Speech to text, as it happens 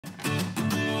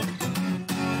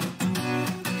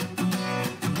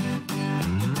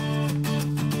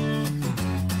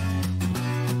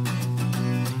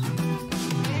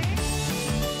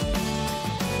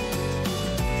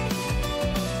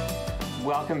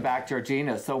Welcome back,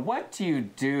 Georgina. So what do you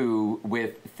do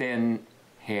with thin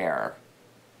hair?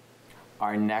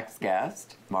 Our next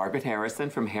guest, Margaret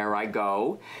Harrison from Hair I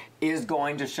Go, is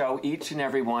going to show each and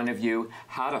every one of you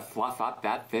how to fluff up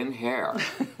that thin hair.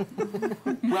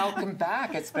 Welcome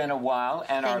back. It's been a while.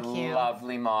 And Thank our you.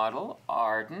 lovely model,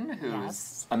 Arden,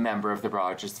 who's a member of the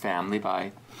Rogers family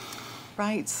by...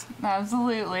 Right.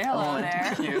 Absolutely. Hello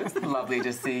there. Cute. Lovely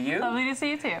to see you. Lovely to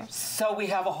see you too. So we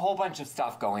have a whole bunch of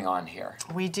stuff going on here.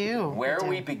 We do. Where are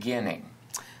we beginning?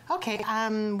 Okay,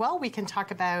 well, we can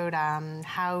talk about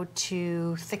how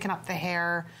to thicken up the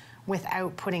hair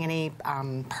without putting any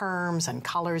perms and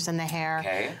colors in the hair.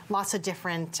 Okay. Lots of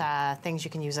different things you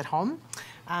can use at home.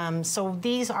 So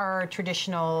these are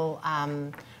traditional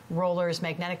rollers,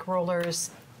 magnetic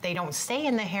rollers. They don't stay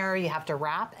in the hair. You have to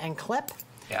wrap and clip.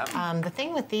 Yeah. The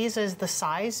thing with these is the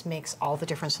size makes all the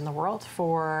difference in the world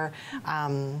for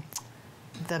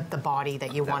the body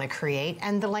that you want to create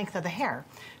and the length of the hair.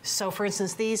 So for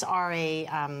instance, these are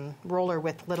a roller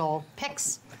with little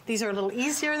picks. These are a little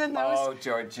easier than those. Oh,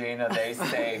 Georgina, they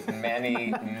saved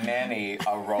many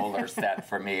a roller set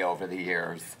for me over the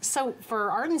years. So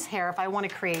for Arden's hair, if I want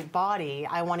to create body,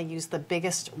 I want to use the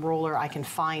biggest roller I can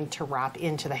find to wrap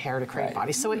into the hair to create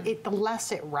body. So the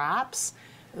less it wraps,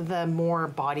 the more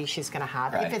body she's going to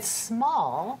have. Right. If it's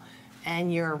small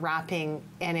and you're wrapping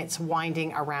and it's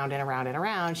winding around and around and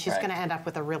around, she's going to end up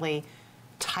with a really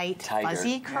tighter,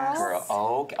 fuzzy curl. Yes.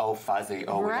 Oh, fuzzy.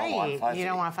 Oh, right. We don't want fuzzy. You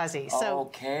don't want fuzzy.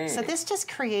 So this just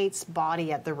creates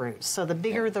body at the root. So the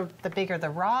bigger the bigger the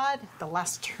rod, the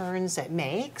less turns it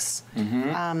makes.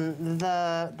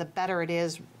 The better it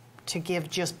is to give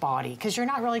just body, because you're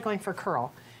not really going for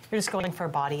curl. You're just going for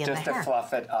body in the hair. Just to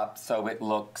fluff it up so it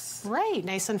looks... Right,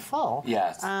 nice and full.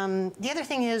 Yes. The other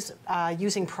thing is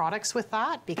using products with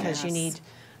that, because you need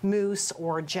mousse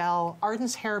or gel.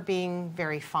 Arden's hair being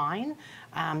very fine,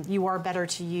 you are better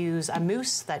to use a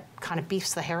mousse that kind of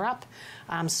beefs the hair up,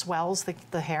 swells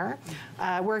the hair.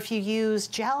 Where if you use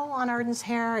gel on Arden's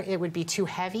hair, it would be too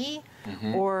heavy,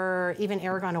 or even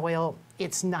argan oil,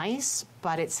 it's nice,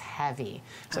 but it's heavy.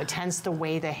 So it tends to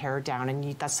weigh the hair down,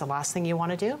 and that's the last thing you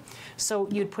want to do. So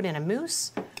you'd put in a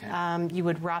mousse, you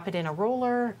would wrap it in a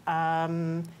roller,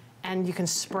 and you can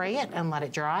spray it and let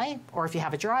it dry, or if you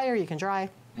have a dryer, you can dry.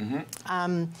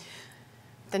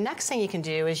 The next thing you can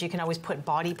do is you can always put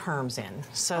body perms in.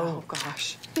 So, oh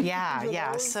gosh.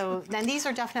 Yeah. So then these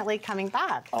are definitely coming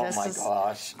back. Oh my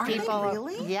gosh. Are they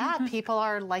really? Yeah, people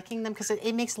are liking them because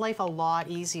it makes life a lot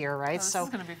easier, right? This is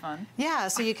going to be fun. Yeah,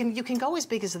 so you can go as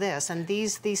big as this, and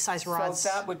these size rods. So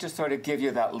that would just sort of give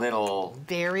you that little...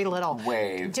 Very little.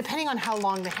 Wave. Depending on how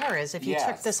long the hair is. If you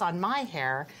took this on my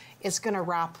hair, it's going to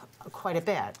wrap quite a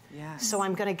bit. Yes. So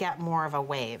I'm going to get more of a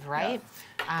wave, right?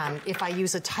 If I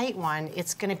use a tight one,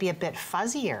 it's going to be a bit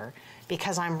fuzzier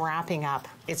because I'm wrapping up.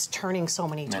 It's turning so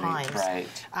many times. Right.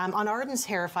 On Arden's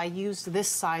hair, if I used this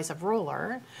size of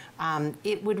roller,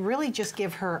 it would really just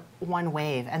give her one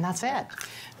wave, and that's it.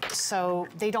 So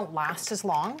they don't last as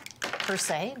long, per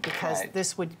se, because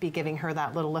this would be giving her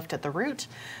that little lift at the root.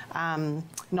 Not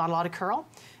a lot of curl.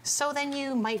 So then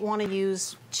you might want to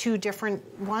use two different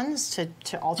ones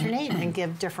to alternate and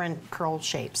give different curl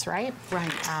shapes, right?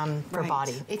 Right. For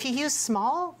body. If you use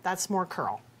small, that's more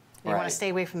curl. You want to stay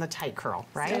away from the tight curl,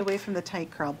 right? Stay away from the tight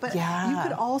curl. But Yeah. you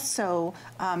could also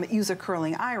use a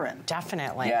curling iron.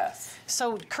 Definitely. Yes.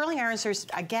 So curling irons, there's,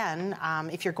 again,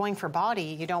 if you're going for body,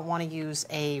 you don't want to use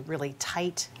a really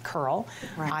tight curl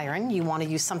iron. You want to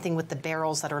use something with the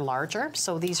barrels that are larger.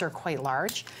 So these are quite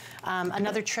large.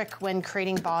 Another trick when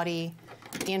creating body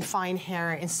in fine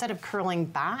hair, instead of curling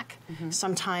back,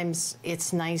 sometimes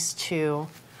it's nice to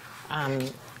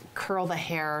curl the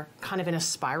hair kind of in a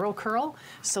spiral curl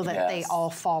so that they all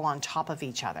fall on top of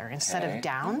each other instead of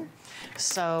down.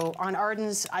 So on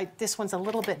Arden's, this one's a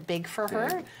little bit big for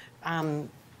her,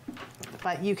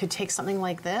 but you could take something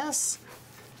like this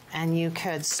and you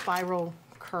could spiral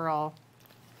curl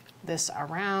this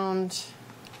around.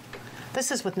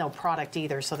 This is with no product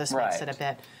either, so this makes it a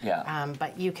bit,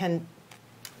 but you can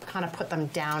kind of put them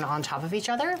down on top of each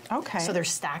other. Okay. So they're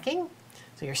stacking.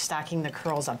 So you're stacking the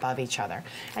curls above each other.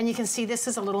 And you can see this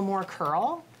is a little more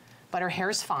curl, but her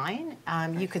hair's fine.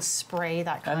 You could spray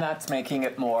that kind And that's making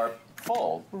it more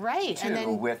full. Right. Too, and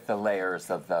then with the layers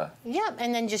of the... Yeah,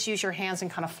 and then just use your hands and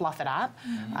kind of fluff it up.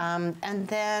 And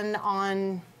then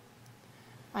on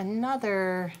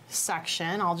another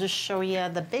section, I'll just show you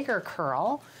the bigger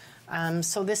curl.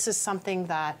 So this is something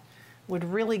that would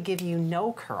really give you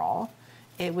no curl.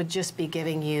 It would just be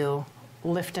giving you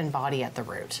lift and body at the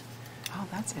root. Oh,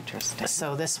 that's interesting.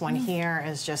 So this one here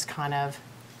is just kind of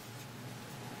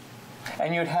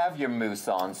And you'd have your mousse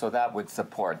on, so that would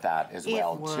support that as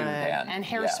well, it would. too, then. And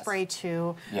Yes. hairspray,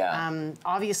 too. Yeah.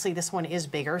 Obviously, this one is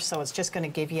bigger, so it's just going to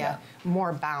give you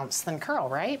more bounce than curl,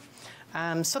 right?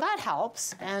 So that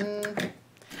helps. And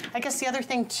I guess the other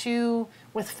thing, too,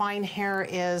 with fine hair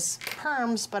is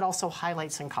perms, but also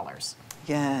highlights and colors.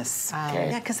 Yes.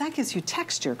 Okay. Yeah, because that gives you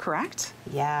texture, correct?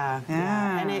 Yeah.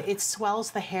 Yeah. And it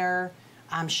swells the hair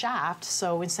shaft,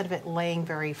 so instead of it laying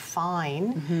very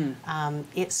fine,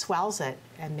 it swells it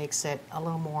and makes it a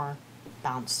little more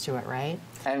bounce to it, right?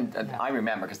 And I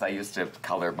remember, because I used to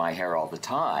color my hair all the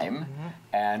time,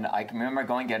 and I can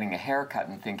remember getting a haircut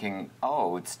and thinking,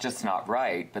 oh, it's just not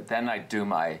right, but then I'd do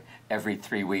my every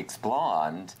 3 weeks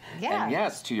blonde, Yeah. and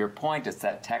yes, to your point, it's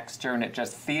that texture, and it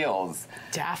just feels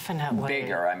Definitely.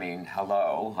 bigger. I mean,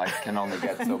 hello, I can only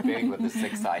get so big with the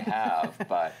 6 I have,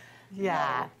 but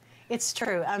Yeah. no. It's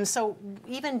true. So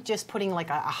even just putting like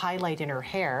a highlight in her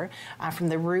hair from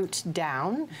the root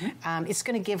down, it's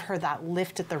going to give her that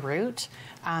lift at the root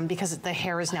because the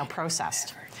hair is now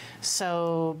processed.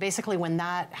 So basically when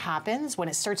that happens, when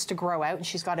it starts to grow out and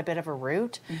she's got a bit of a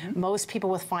root, most people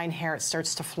with fine hair, it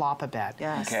starts to flop a bit.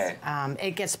 Yes. Okay.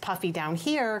 It gets puffy down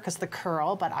here because the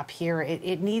curl, but up here,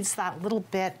 it needs that little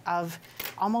bit of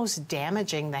almost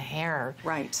damaging the hair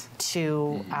Right.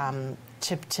 to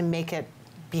make it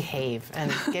behave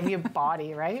and give you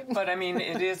body, right? But I mean,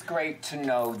 it is great to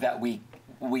know that we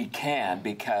can,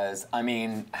 because I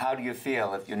mean, how do you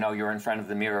feel if you know you're in front of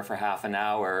the mirror for half an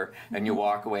hour and you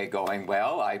walk away going,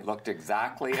 well, I looked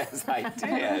exactly as I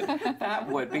did? That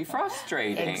would be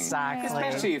frustrating. Exactly.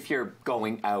 Especially if you're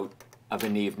going out of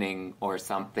an evening or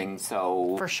something.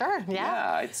 So For sure,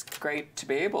 yeah. it's great to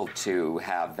be able to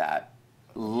have that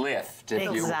lift, if you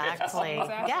will. Exactly.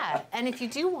 Yeah, and if you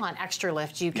do want extra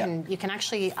lift, you can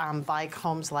actually buy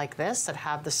combs like this that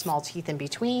have the small teeth in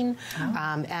between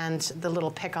and the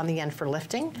little pick on the end for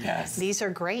lifting. Yes. These are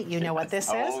great. You know what this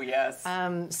is? Oh, yes.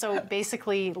 So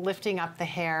basically, lifting up the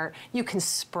hair. You can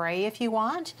spray if you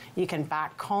want. You can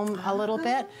back comb a little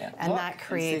bit, and Look, that and see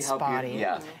creates how body.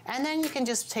 and then you can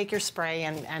just take your spray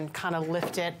and kind of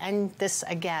lift it. And this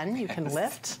again, you can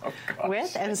lift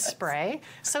with and spray.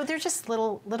 So they're just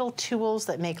little tools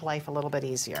that make life a little bit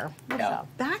easier. Yeah. So,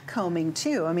 Back combing,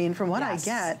 too. I mean, from what Yes.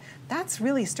 I get, that's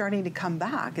really starting to come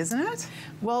back, isn't it?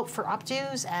 well, for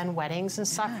updos and weddings and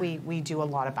stuff, we do a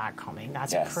lot of back combing.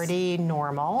 That's Yes. pretty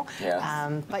normal.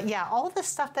 Yes. But yeah, all the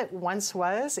stuff that once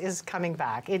was is coming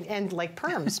back. And like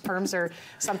perms. Perms are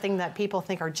something that people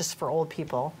think are just for old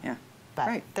people. Yeah. But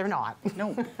Right. they're not.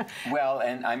 No. Well,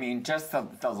 and I mean, just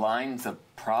the lines of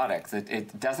products,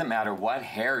 it doesn't matter what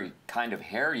kind of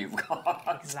hair you've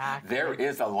got. Exactly. There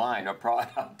is a line of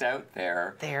product out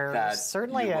there There that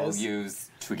certainly you will is. use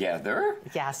together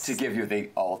Yes. to give you the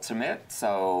ultimate.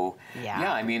 So,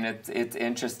 Yeah. I mean, it's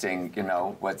interesting,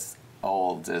 what's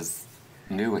old is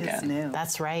new again. It's new.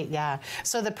 That's right, yeah.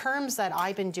 So the perms that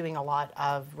I've been doing a lot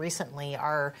of recently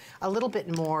are a little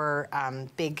bit more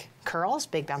big curls,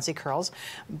 big bouncy curls.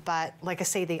 But like I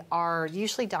say, they are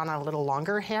usually done on a little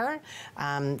longer hair,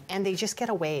 and they just get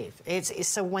a wave.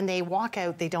 So when they walk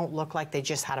out, they don't look like they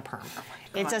just had a perm.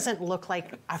 It doesn't look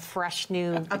like a fresh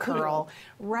new curl.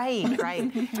 Right.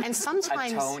 And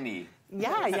sometimes A Tony.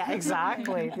 Yeah,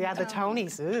 exactly. Yeah, the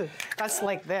Tonys. Ooh, that's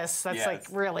like this. That's like Yes.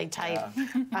 really tight.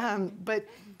 But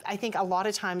I think a lot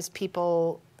of times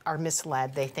people are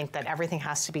misled. They think that everything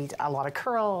has to be a lot of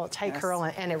curl, tight curl,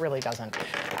 and it really doesn't.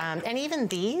 And even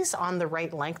these on the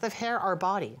right length of hair are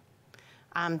body.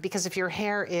 Because if your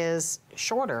hair is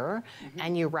shorter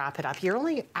and you wrap it up, you're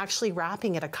only actually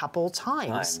wrapping it a couple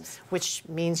times, which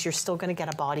means you're still going to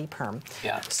get a body perm.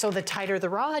 Yeah. So the tighter the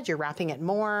rod, you're wrapping it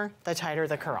more, the tighter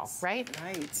the curl, right?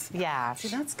 Right. Yeah. See,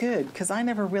 that's good, because I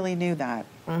never really knew that.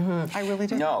 I really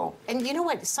didn't. No. And you know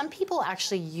what? Some people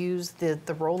actually use the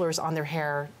rollers on their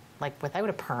hair like without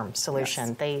a perm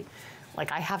solution. Yes.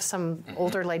 Like I have some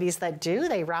older ladies that do.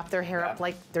 They wrap their hair up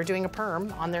like they're doing a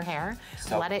perm on their hair,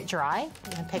 So let it dry,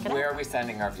 and pick it Where up. are we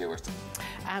sending our viewers?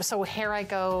 So Here I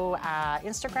Go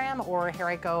Instagram or Here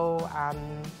I Go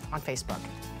on Facebook.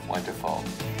 Wonderful.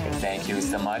 Thank you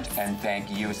so much, and thank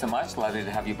you so much. Lovely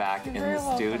to have you back in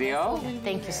the studio.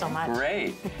 Thank you so much.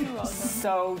 Great.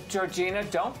 So, Georgina,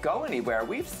 don't go anywhere.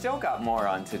 We've still got more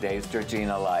on today's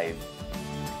Georgina Live.